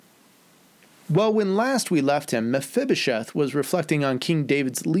Well, when last we left him, Mephibosheth was reflecting on King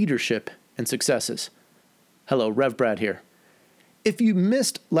David's leadership and successes. Hello, Rev Brad here. If you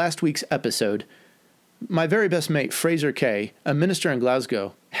missed last week's episode, my very best mate, Fraser Kay, a minister in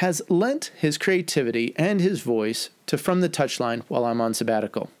Glasgow, has lent his creativity and his voice to From the Touchline while I'm on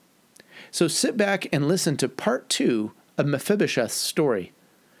sabbatical. So sit back and listen to part 2 of Mephibosheth's story.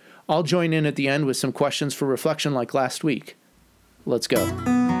 I'll join in at the end with some questions for reflection like last week. Let's go.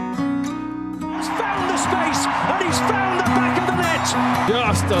 He's found the space, and he's found the back of the net.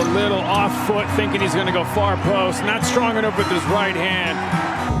 Just a little off foot, thinking he's going to go far post. Not strong enough with his right hand.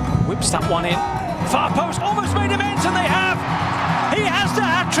 Whips that one in. Far post, almost made him ends, and they have. He has the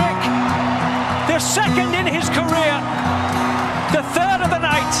hat-trick. The second in his career. The third of the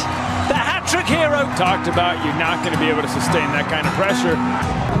night. The hat-trick hero. Talked about you're not going to be able to sustain that kind of pressure.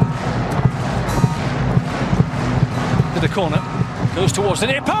 To the corner. Goes towards the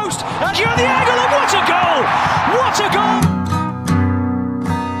near post, and you're the angle, and what a goal! What a goal!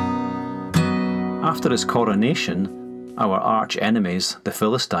 After his coronation, our arch enemies, the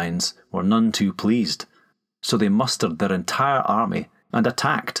Philistines, were none too pleased, so they mustered their entire army and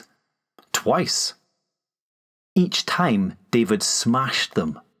attacked. Twice. Each time, David smashed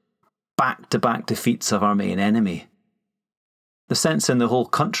them. Back-to-back defeats of our main enemy. The sense in the whole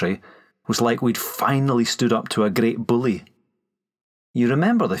country was like we'd finally stood up to a great bully. You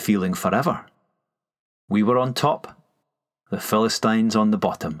remember the feeling forever. We were on top, the Philistines on the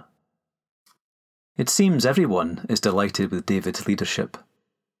bottom. It seems everyone is delighted with David's leadership.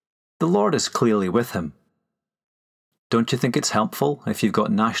 The Lord is clearly with him. Don't you think it's helpful if you've got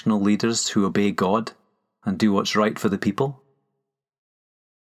national leaders who obey God and do what's right for the people?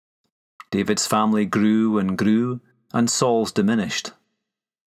 David's family grew, and Saul's diminished.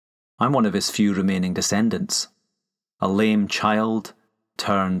 I'm one of his few remaining descendants, a lame child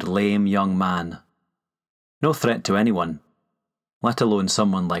turned lame young man. No threat to anyone, let alone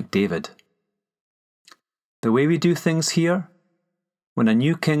someone like David. The way we do things here, when a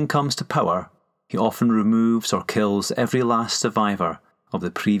new king comes to power, he often removes or kills every last survivor of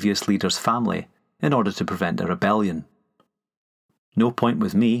the previous leader's family in order to prevent a rebellion. No point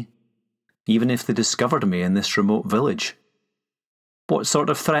with me, even if they discovered me in this remote village. What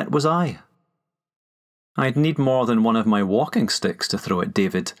sort of threat was I? I'd need more than one of my walking sticks to throw at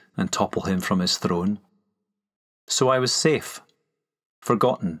David and topple him from his throne. So I was safe,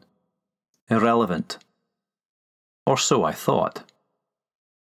 forgotten, irrelevant. Or so I thought.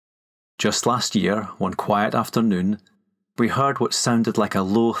 Just last year, one quiet afternoon, we heard what sounded like a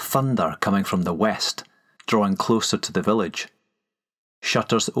low thunder coming from the west, drawing closer to the village.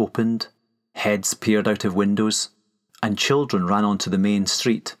 Shutters opened, heads peered out of windows, and children ran onto the main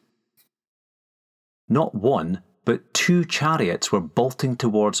street. Not one, but 2 chariots were bolting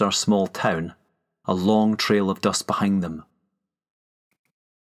towards our small town, a long trail of dust behind them.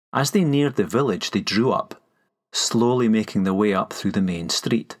 As they neared the village, they drew up, slowly making their way up through the main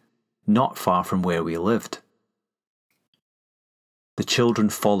street, not far from where we lived. The children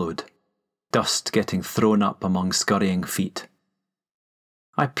followed, dust getting thrown up among scurrying feet.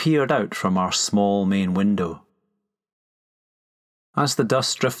 I peered out from our small main window. As the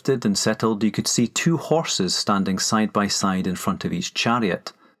dust drifted and settled, you could see 2 horses standing side by side in front of each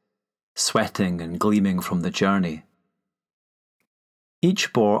chariot, sweating and gleaming from the journey.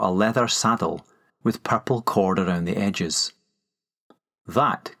 Each bore a leather saddle with purple cord around the edges.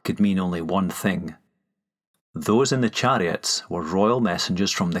 That could mean only one thing. Those in the chariots were royal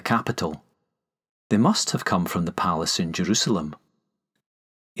messengers from the capital. They must have come from the palace in Jerusalem.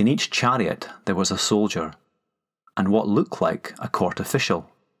 In each chariot there was a soldier, and what looked like a court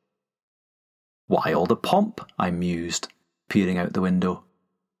official. Why all the pomp? I mused, peering out the window.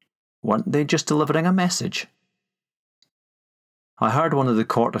 Weren't they just delivering a message? I heard one of the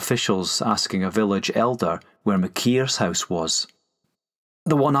court officials asking a village elder where Machir's house was.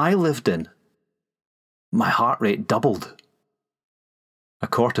 The one I lived in. My heart rate doubled. A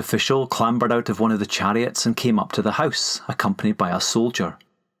court official clambered out of one of the chariots and came up to the house, accompanied by a soldier.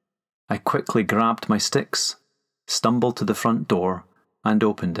 I quickly grabbed my sticks, stumbled to the front door, and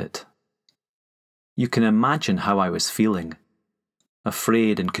opened it. You can imagine how I was feeling,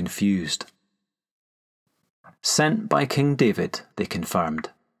 afraid and confused. Sent by King David, they confirmed.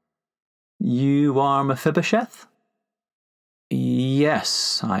 You are Mephibosheth?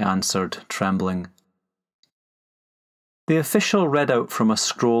 Yes, I answered, trembling. The official read out from a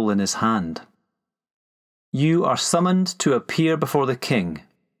scroll in his hand. You are summoned to appear before the king.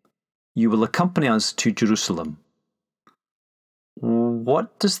 You will accompany us to Jerusalem.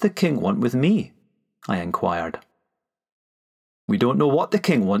 What does the king want with me? I inquired. We don't know what the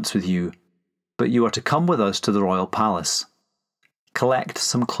king wants with you. but you are to come with us to the royal palace. Collect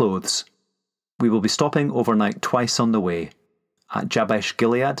some clothes. We will be stopping overnight twice on the way, at Jabesh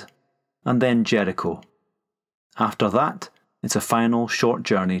Gilead and then Jericho. After that, it's a final short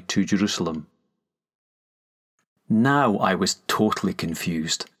journey to Jerusalem. Now I was totally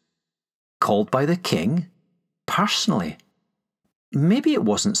confused. Called by the king? Personally? Maybe it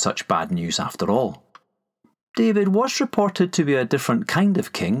wasn't such bad news after all. David was reported to be a different kind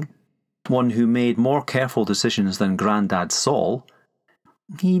of king, one who made more careful decisions than Grandad Saul.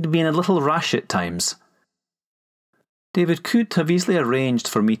 He'd been a little rash at times. David could have easily arranged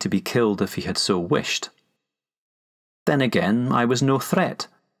for me to be killed if he had so wished. Then again, I was no threat.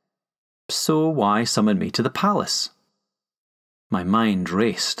 So why summon me to the palace? My mind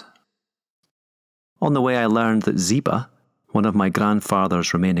raced. On the way I learned that Ziba, one of my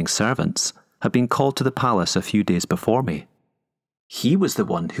grandfather's remaining servants, had been called to the palace a few days before me. He was the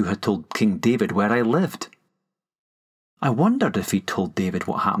one who had told King David where I lived. I wondered if he'd told David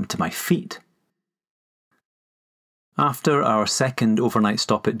what happened to my feet. After our second overnight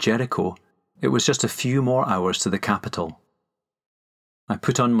stop at Jericho, it was just a few more hours to the capital. I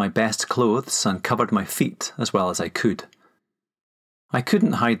put on my best clothes and covered my feet as well as I could. I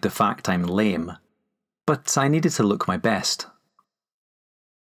couldn't hide the fact I'm lame, but I needed to look my best.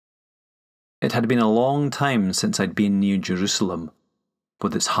 It had been a long time since I'd been near Jerusalem.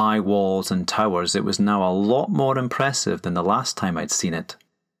 With its high walls and towers, it was now a lot more impressive than the last time I'd seen it.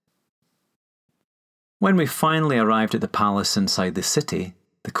 When we finally arrived at the palace inside the city,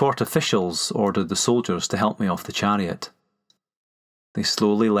 the court officials ordered the soldiers to help me off the chariot. They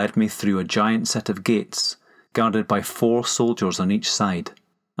slowly led me through a giant set of gates, guarded by 4 soldiers on each side,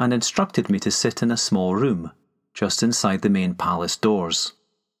 and instructed me to sit in a small room, just inside the main palace doors.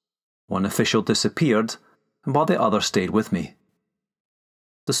 One official disappeared, while the other stayed with me.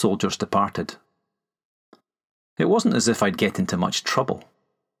 The soldiers departed. It wasn't as if I'd get into much trouble.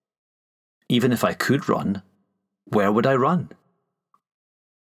 Even if I could run, where would I run?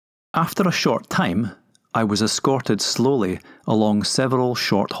 After a short time, I was escorted slowly along several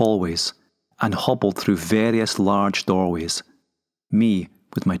short hallways and hobbled through various large doorways, me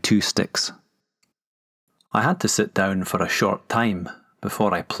with my 2 sticks. I had to sit down for a short time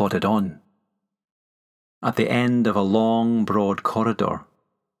before I plodded on. At the end of a long, broad corridor,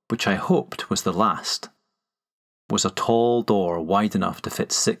 which I hoped was the last, was a tall door wide enough to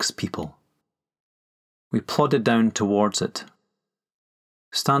fit 6 people. We plodded down towards it.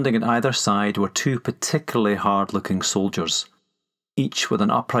 Standing at either side were 2 particularly hard-looking soldiers, each with an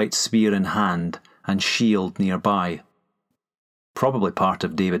upright spear in hand and shield nearby, probably part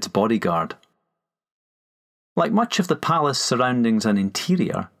of David's bodyguard. Like much of the palace surroundings and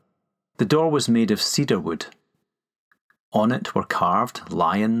interior, the door was made of cedar wood. On it were carved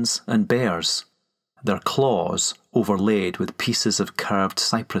lions and bears, their claws overlaid with pieces of curved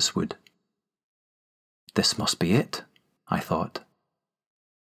cypress wood. This must be it, I thought.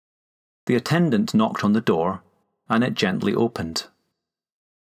 The attendant knocked on the door, and it gently opened.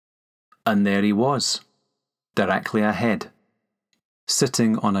 And there he was, directly ahead,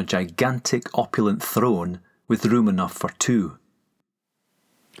 sitting on a gigantic opulent throne with room enough for 2.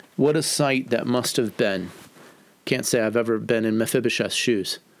 What a sight that must have been. Can't say I've ever been in Mephibosheth's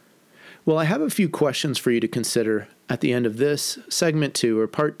shoes. Well, I have a few questions for you to consider at the end of this segment 2 or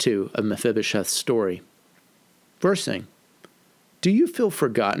part 2 of Mephibosheth's story. First thing, do you feel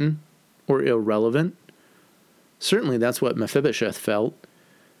forgotten or irrelevant? Certainly that's what Mephibosheth felt.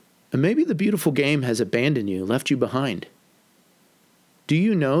 And maybe the beautiful game has abandoned you, left you behind. Do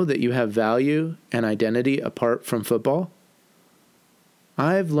you know that you have value and identity apart from football?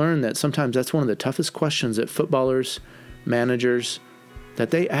 I've learned that sometimes that's one of the toughest questions that footballers, managers,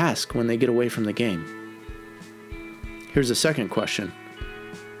 that they ask when they get away from the game. Here's a second question.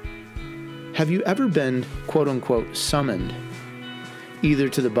 Have you ever been, quote-unquote, summoned, either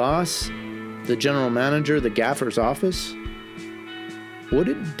to the boss, the general manager, the gaffer's office? What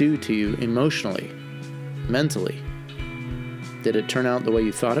did it do to you emotionally, mentally? Did it turn out the way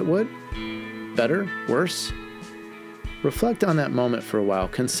you thought it would? Better? Worse? Reflect on that moment for a while.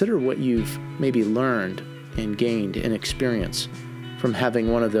 Consider what you've maybe learned and gained in experience from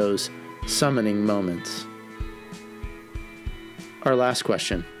having one of those summoning moments. Our last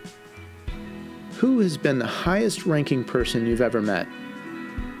question. Who has been the highest ranking person you've ever met?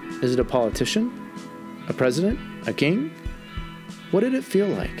 Is it a politician? A president? A king? What did it feel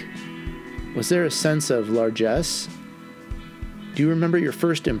like? Was there a sense of largesse? Do you remember your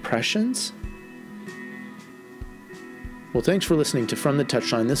first impressions? Well, thanks for listening to From the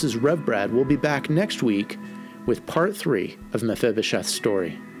Touchline. This is Rev Brad. We'll be back next week with part 3 of Mephibosheth's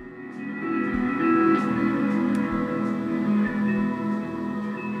story.